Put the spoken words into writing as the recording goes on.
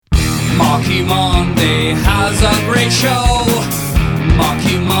Marky Monday has a great show.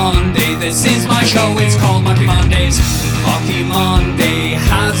 Marky Monday, this is my show. It's called Marky Mondays. Marky Monday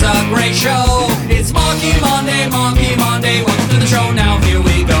has a great show. It's Marky Monday, Marky Monday. Welcome to the show. Now here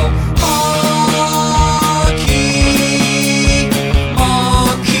we go.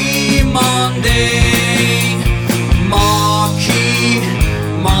 Marky Monday. Marky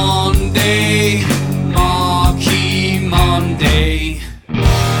Monday. Marky Monday.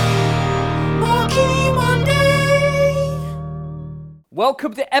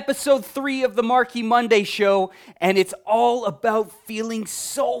 Welcome to episode 3 of the Marky Monday Show, and it's all about feeling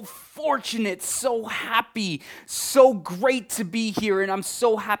so fortunate, so happy, so great to be here, and I'm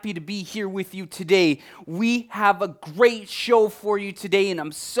so happy to be here with you today. We have a great show for you today, and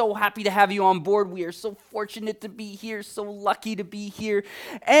I'm so happy to have you on board. We are so fortunate to be here, so lucky to be here.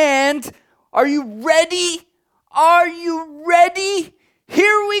 And are you ready? Are you ready?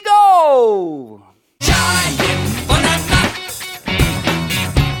 Here we go! Giant banana.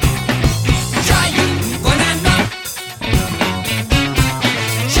 Giant banana.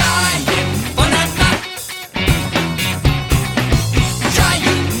 Giant banana.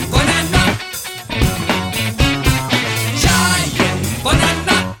 Giant banana. Giant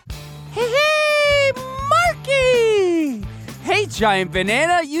banana. Hey, Marky! Hey, Giant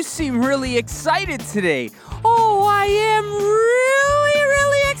Banana, you seem really excited today. Oh, I am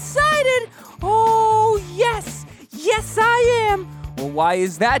really excited. Oh, yes, I am. Well, why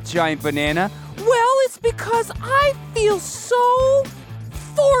is that, Giant Banana? Well, it's because I feel so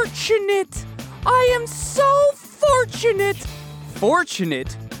fortunate. I am so fortunate.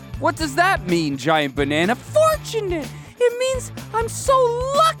 Fortunate? What does that mean, Giant Banana? Fortunate. It means I'm so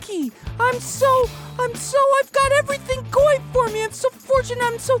lucky. I've got everything going for me. I'm so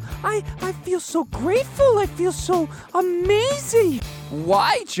fortunate. I feel so grateful. I feel so amazing.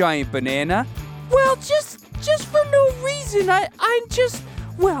 Why, Giant Banana? Well, just for no reason. I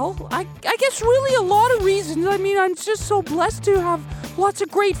guess really a lot of reasons. I mean, I'm just so blessed to have lots of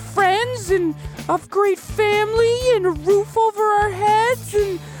great friends and a great family and a roof over our heads,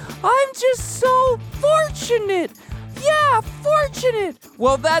 and I'm just so fortunate. Yeah, fortunate.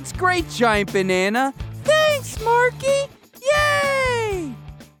 Well, that's great, Giant Banana. Thanks, Marky. Yay!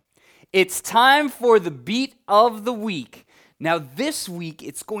 It's time for the beat of the week. Now, this week,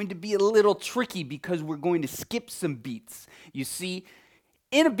 it's going to be a little tricky because we're going to skip some beats. You see,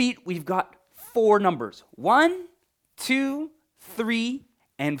 in a beat, we've got 4 numbers. 1, 2, 3,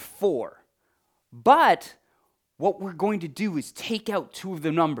 and 4. But what we're going to do is take out 2 of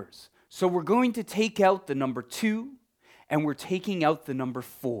the numbers. So we're going to take out the number 2, and we're taking out the number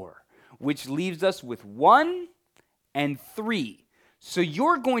 4, which leaves us with 1 and 3. So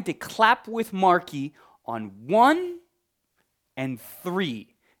you're going to clap with Marky on 1 and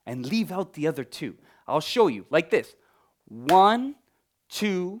 3 and leave out the other 2. I'll show you like this. 1,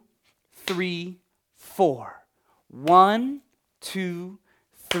 2, 3, 4. 1, 2,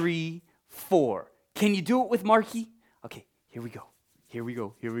 3, 4. Can you do it with Marky? Okay, here we go. You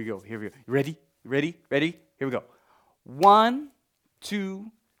ready? Here we go. 1,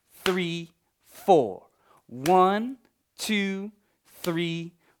 2, 3, 4. 1, 2,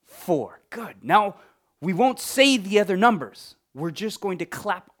 3, 4. Good. Now, we won't say the other numbers. We're just going to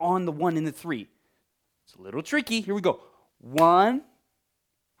clap on the 1 and the 3. It's a little tricky. Here we go. 1,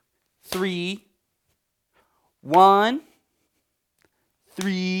 3, 1,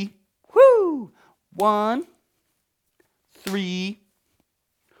 3, whoo! 1, 3,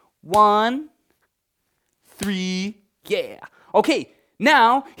 1, 3, yeah. Okay,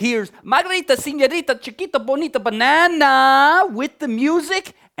 now here's Margarita, Senorita, Chiquita, Bonita, Banana with the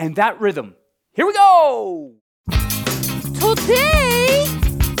music and that rhythm. Here we go! Today,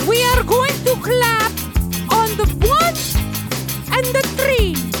 we are going to clap on the 1 and the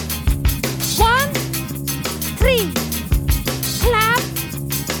 3. 1, 3. Clap,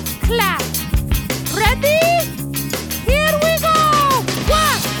 clap. Ready? Here we go!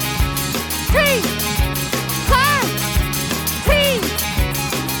 1, 3, clap, 3,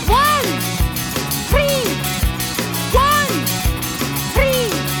 1, 3, 1,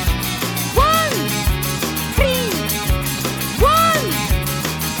 3, 1, 3, 1,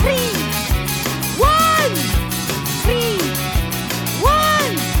 3, 1, 3,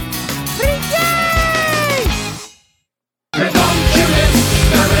 1, 3, yay! Redonkulous,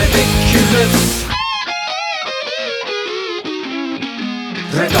 the ridiculous.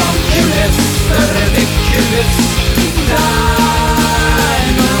 Redonkulous, the ridiculous dinosaur.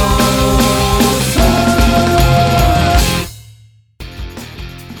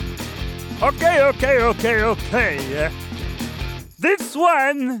 Okay. This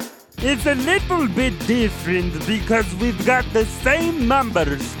one It's a little bit different because we've got the same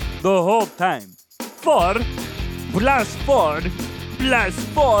numbers the whole time. 4 plus 4 plus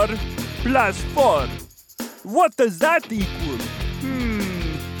 4 plus 4. What does that equal?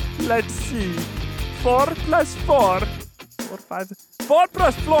 Let's see. 4 plus 4. 4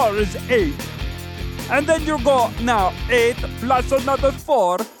 plus 4 is 8. And then you go, now 8 plus another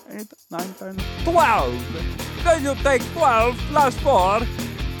 4. 8, 9, 10, 12. Then you take 12 plus 4.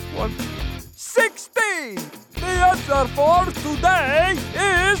 16! The answer for today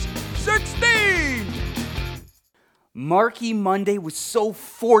is 16! Marky Monday was so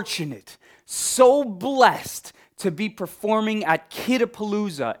fortunate, so blessed to be performing at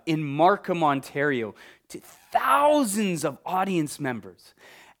Kidapalooza in Markham, Ontario, to thousands of audience members.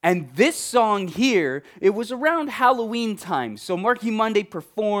 And this song here, it was around Halloween time, so Marky Monday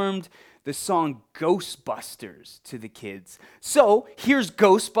performed the song Ghostbusters to the kids. So here's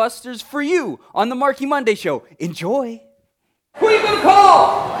Ghostbusters for you on the Marky Monday Show. Enjoy. Who are you gonna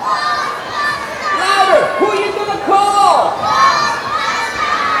call? Louder! Who are you gonna call?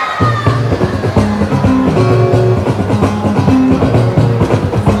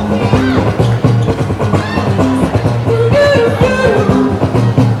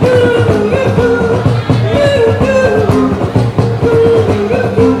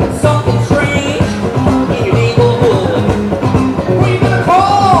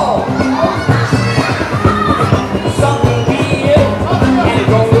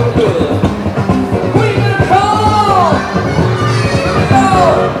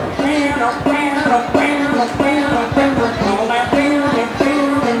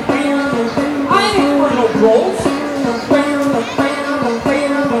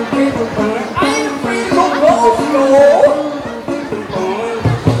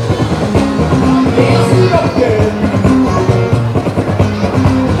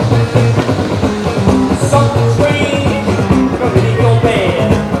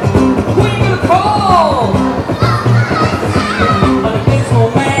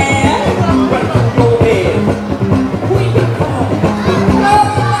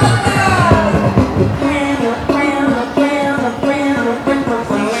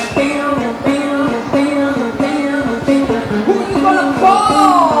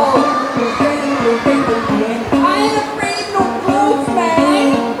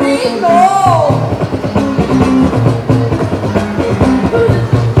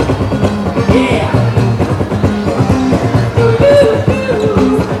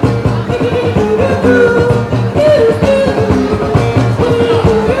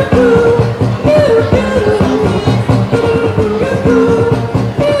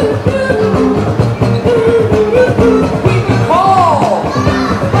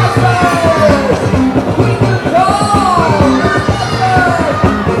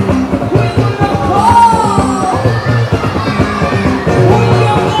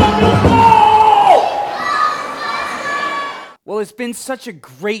 It's been such a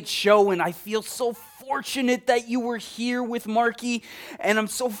great show, and I feel so fortunate that you were here with Marky, and I'm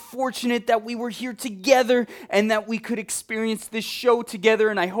so fortunate that we were here together and that we could experience this show together,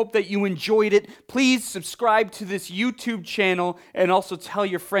 and I hope that you enjoyed it. Please subscribe to this YouTube channel and also tell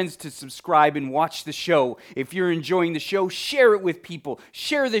your friends to subscribe and watch the show. If you're enjoying the show, share it with people.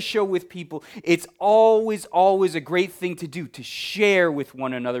 Share the show with people. It's always a great thing to do, to share with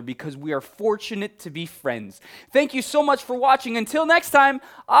one another, because we are fortunate to be friends. Thank you so much for watching. Until next time,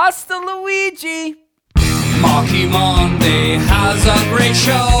 hasta Luigi! Marky Monday has a great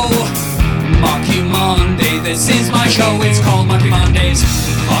show. Marky Monday, this is my show. It's called Marky Mondays.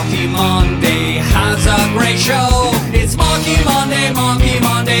 Marky Monday has a great show. It's Marky Monday, Marky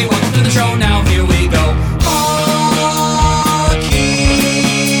Monday. Welcome to the show. Now here we go.